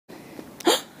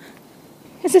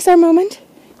Is this our moment?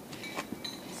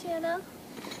 Shanna?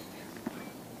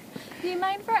 Do you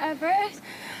mind forever?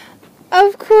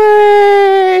 Of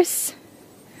course!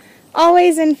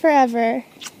 Always and forever.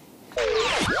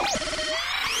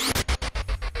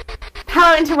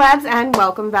 Hello interwebs and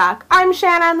welcome back. I'm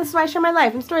Shanna and this is why I share my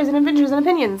life and stories and adventures and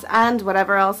opinions and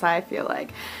whatever else I feel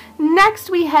like.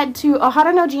 Next we head to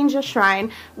Ōharano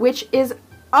Shrine, which is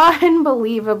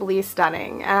unbelievably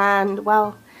stunning, and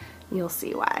well, you'll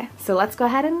see why. So let's go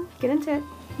ahead and get into it.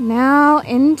 Now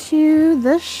into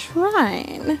the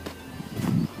shrine.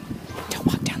 Don't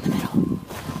walk down the middle.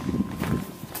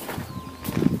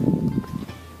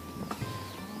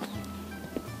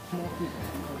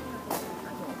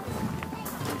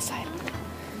 This side.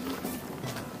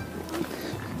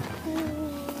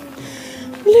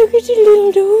 Look at the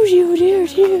little dojo there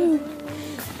too.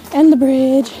 And the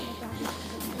bridge.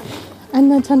 And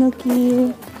the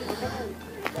tanuki.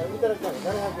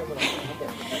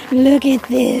 Look at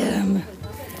them.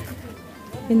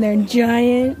 In their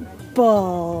giant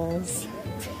balls.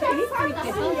 I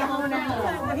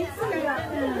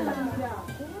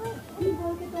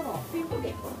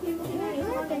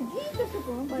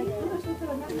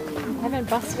haven't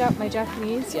busted out my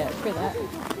Japanese yet for that.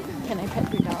 Can I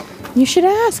pet your dog? You should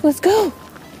ask. Let's go.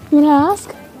 You wanna ask?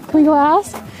 Can we go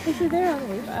ask? If you're there on the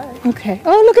way back. Okay.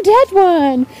 Oh, look at that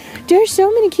one. There's so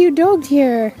many cute dogs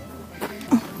here.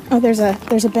 Oh, there's a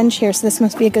bench here, so this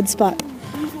must be a good spot.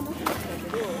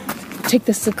 Take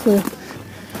this as a clue.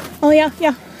 Oh yeah.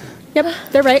 Yep,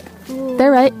 they're right. Ooh.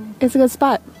 They're right. It's a good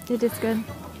spot. It is good.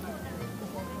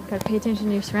 Gotta pay attention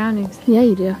to your surroundings. Yeah,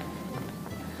 you do.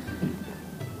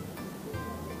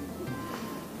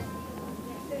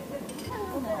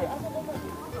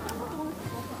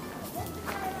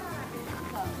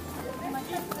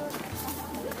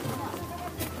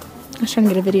 I was trying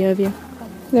to get a video of you.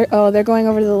 They're going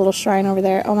over to the little shrine over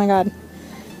there. Oh my god.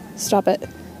 Stop it.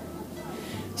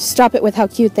 Stop it with how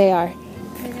cute they are.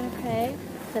 We're gonna pray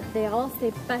that they all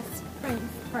stay best friends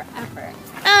forever.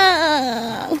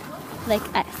 Oh. Like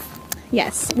us.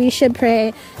 Yes, we should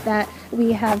pray that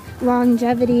we have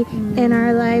longevity in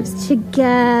our lives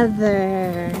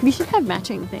together. We should have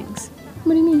matching things.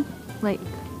 What do you mean? Like,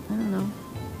 I don't know.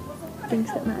 Things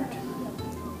that match.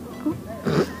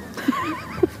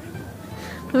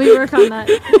 Let me work on that.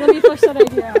 Let me flush that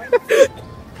idea out.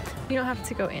 You don't have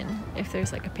to go in if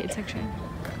there's like a paid section.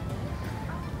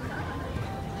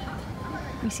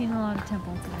 We've seen a lot of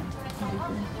temples today.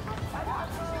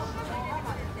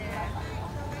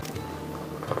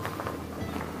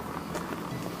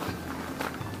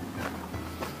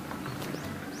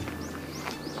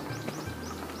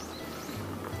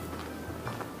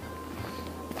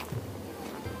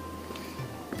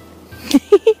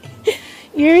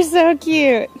 You're so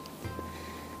cute.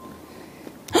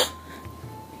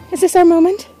 Is this our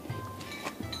moment?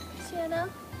 Shanna?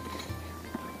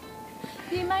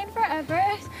 Do you mind forever?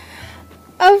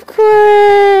 Of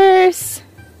course.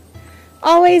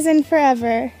 Always and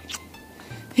forever.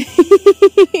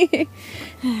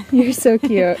 You're so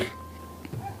cute.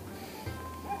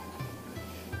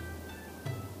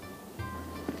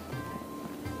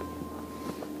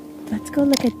 Let's go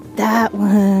look at that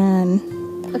one.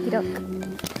 Okie doke.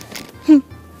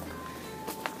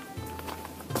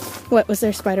 What, was there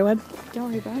a spider web? Don't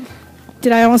worry about it.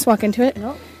 Did I almost walk into it?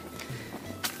 Nope.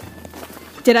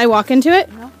 Did I walk into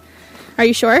it? No. Are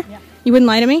you sure? Yeah. You wouldn't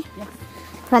lie to me? Yes.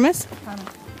 Promise? Promise.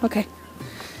 Okay.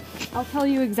 I'll tell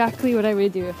you exactly what I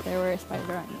would do if there were a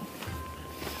spider on you.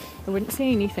 I wouldn't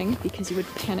say anything because you would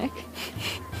panic,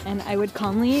 and I would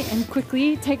calmly and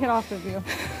quickly take it off of you.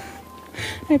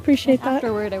 I appreciate that.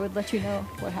 Afterward, I would let you know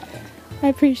what happened. I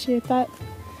appreciate that.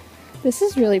 This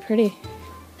is really pretty.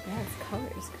 Yeah, its color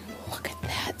is good. Look at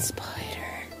that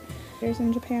spider. There's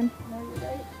in Japan. No, you're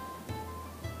right.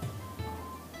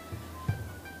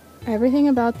 Everything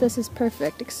about this is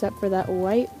perfect except for that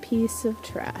white piece of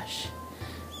trash.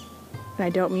 And I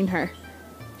don't mean her.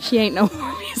 She ain't no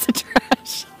more piece of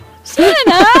trash.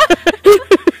 Shanna!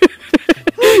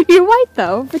 You're white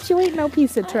though, but you ain't no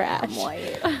piece of trash. I'm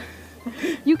white.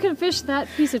 You can fish that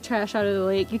piece of trash out of the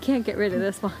lake. You can't get rid of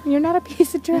this one. You're not a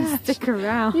piece of trash. Stick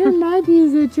around. You're my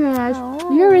piece of trash.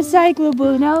 Oh. You're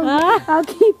recyclable. No, I'll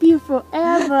keep you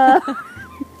forever.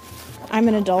 I'm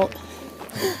an adult.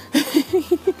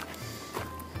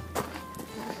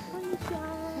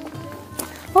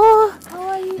 Oh, how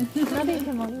are you?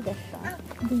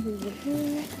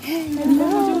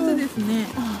 Hello. ですね。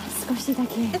少しだ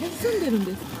け。住んでるん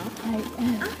ですか？はい。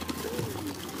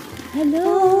 Hello,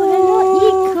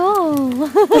 hello,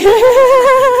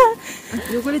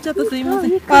 汚れちゃったすいませ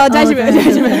ん。あ、大丈夫、大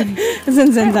丈夫。全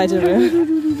然大丈夫。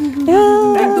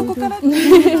Oh,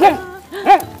 goodness.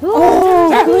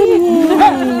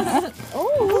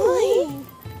 Oh.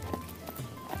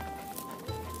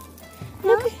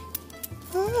 Look.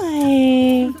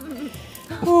 Hi.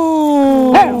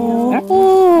 Oh.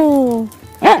 Oh.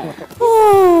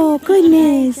 Oh,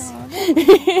 goodness.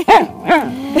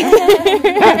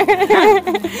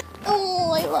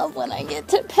 Oh, I love when I get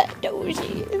to pet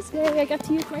doggies. Yay, I got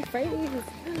to use my phrase.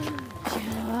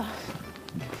 Yeah.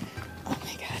 Oh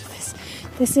my god,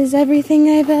 this is everything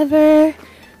I've ever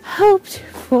hoped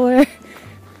for.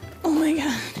 Oh my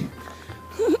god.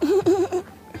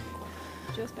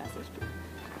 Just past this tree.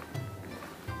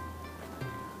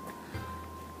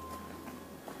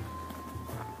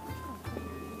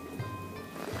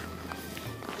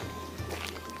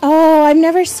 Oh, I've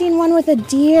never seen one with a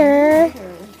deer.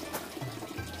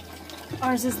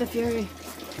 Ours is the Fury.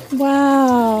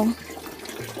 Wow.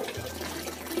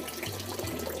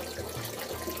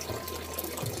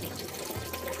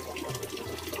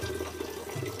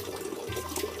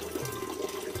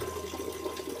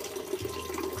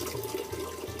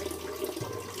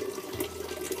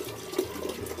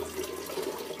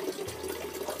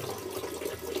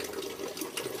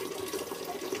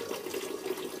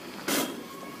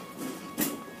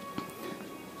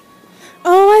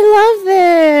 Oh, I love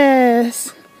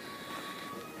this.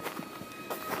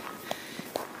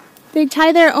 They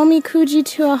tie their omikuji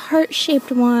to a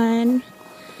heart-shaped one.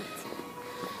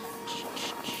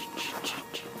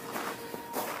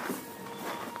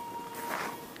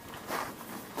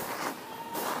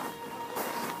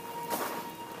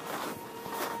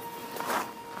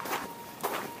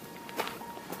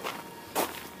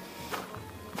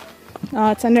 Oh,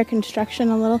 it's under construction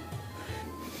a little.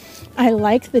 I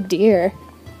like the deer.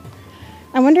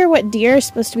 I wonder what deer are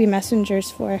supposed to be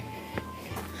messengers for.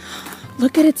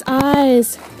 Look at its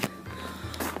eyes.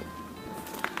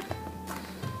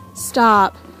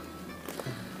 Stop.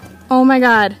 Oh my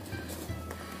god.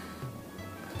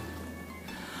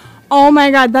 Oh my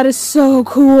god, that is so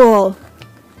cool.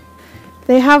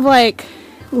 They have like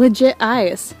legit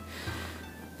eyes.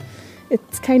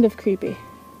 It's kind of creepy.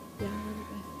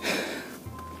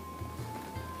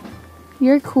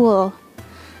 You're cool.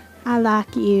 I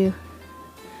like you.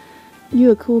 You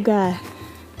a cool guy.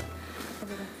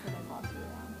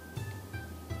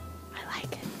 I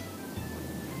like it.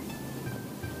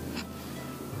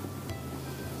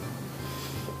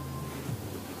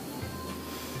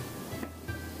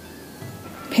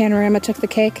 Panorama took the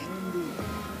cake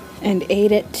and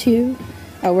ate it too.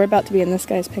 Oh, we're about to be in this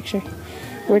guy's picture.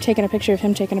 We're taking a picture of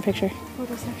him taking a picture.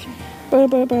 Photoception.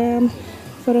 Ba-ba-bam.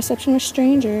 Photoception with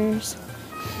strangers.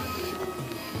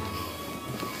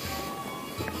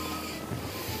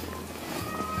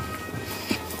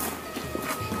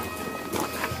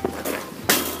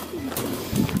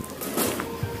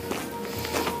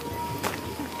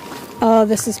 Oh,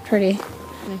 this is pretty.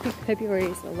 And I think February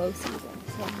is the low season,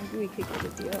 so maybe we could get a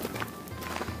deal.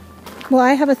 Well,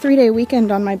 I have a 3-day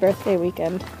weekend on my birthday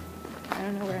weekend. I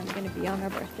don't know where I'm going to be on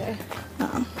our birthday.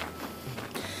 Oh.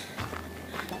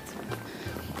 That's fine.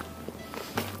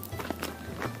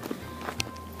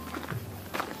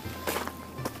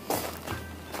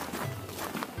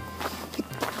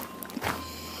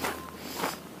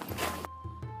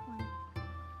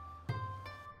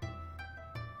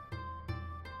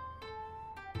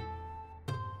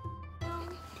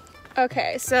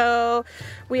 Okay, so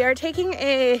we are taking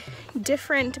a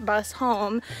different bus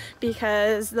home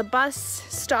because the bus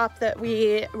stop that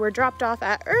we were dropped off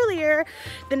at earlier,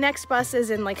 the next bus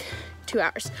is in like 2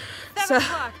 hours. 7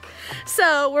 o'clock.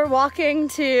 So we're walking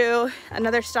to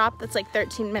another stop that's like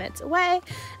 13 minutes away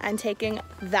and taking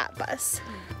that bus.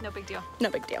 No big deal.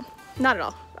 No big deal. Not at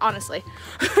all, honestly.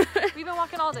 We've been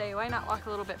walking all day. Why not walk a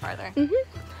little bit farther?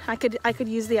 I could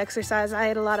use the exercise. I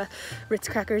ate a lot of Ritz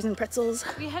crackers and pretzels.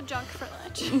 We had junk for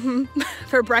lunch.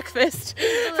 For breakfast.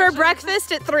 For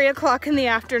breakfast at 3 o'clock in the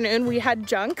afternoon, we had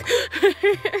junk. Yeah.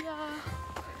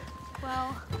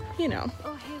 Well. You know.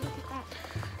 Oh, hey, look at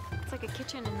that. It's like a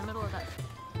kitchen in the middle of that.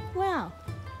 Wow.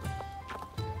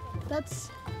 That's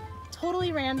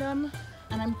totally random,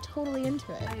 and I'm totally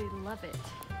into it. I love it.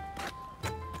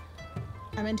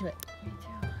 I'm into it. Me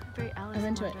too. Very Alice I'm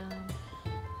into in it. Wonderland.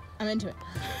 I'm into it.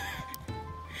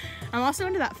 I'm also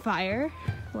into that fire.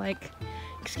 Like,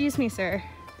 excuse me, sir.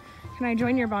 Can I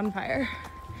join your bonfire?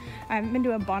 I haven't been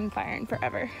to a bonfire in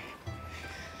forever.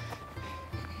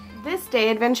 This day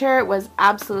adventure was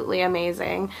absolutely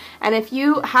amazing. And if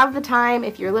you have the time,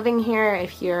 if you're living here,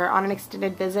 if you're on an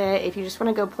extended visit, if you just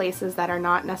want to go places that are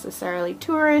not necessarily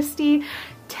touristy,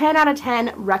 10 out of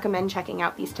 10 recommend checking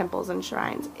out these temples and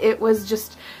shrines. It was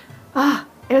just,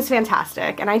 It was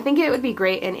fantastic, and I think it would be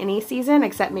great in any season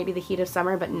except maybe the heat of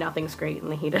summer, but nothing's great in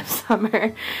the heat of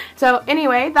summer. So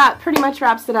anyway, that pretty much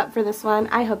wraps it up for this one.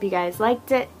 I hope you guys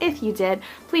liked it. If you did,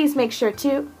 please make sure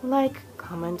to like,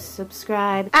 comment,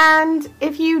 subscribe, and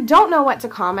if you don't know what to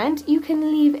comment, you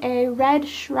can leave a red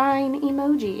shrine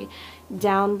emoji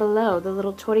down below. The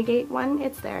little torii gate one,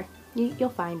 it's there. You'll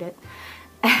find it.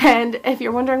 And if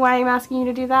you're wondering why I'm asking you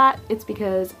to do that, it's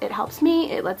because it helps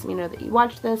me, it lets me know that you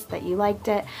watched this, that you liked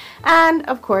it, and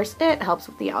of course it helps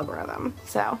with the algorithm.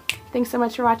 So thanks so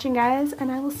much for watching, guys,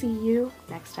 and I will see you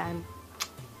next time.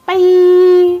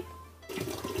 Bye!